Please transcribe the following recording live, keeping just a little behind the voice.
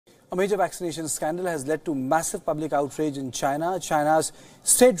A major vaccination scandal has led to massive public outrage in China. China's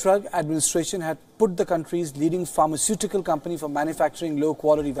State Drug Administration had put the country's leading pharmaceutical company for manufacturing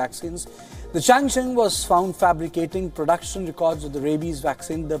low-quality vaccines. The Changsheng was found fabricating production records of the rabies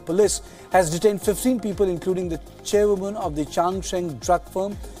vaccine. The police has detained 15 people, including the chairwoman of the Changsheng drug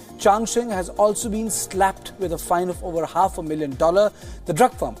firm. Changsheng has also been slapped with a fine of over $500,000. The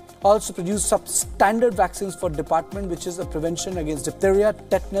drug firm also produced substandard vaccines for department, which is a prevention against diphtheria,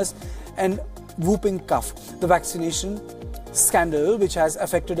 tetanus and whooping cough. The vaccination scandal, which has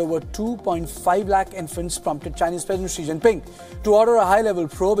affected over 2.5 lakh infants, prompted Chinese President Xi Jinping to order a high-level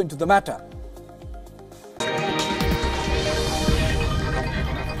probe into the matter.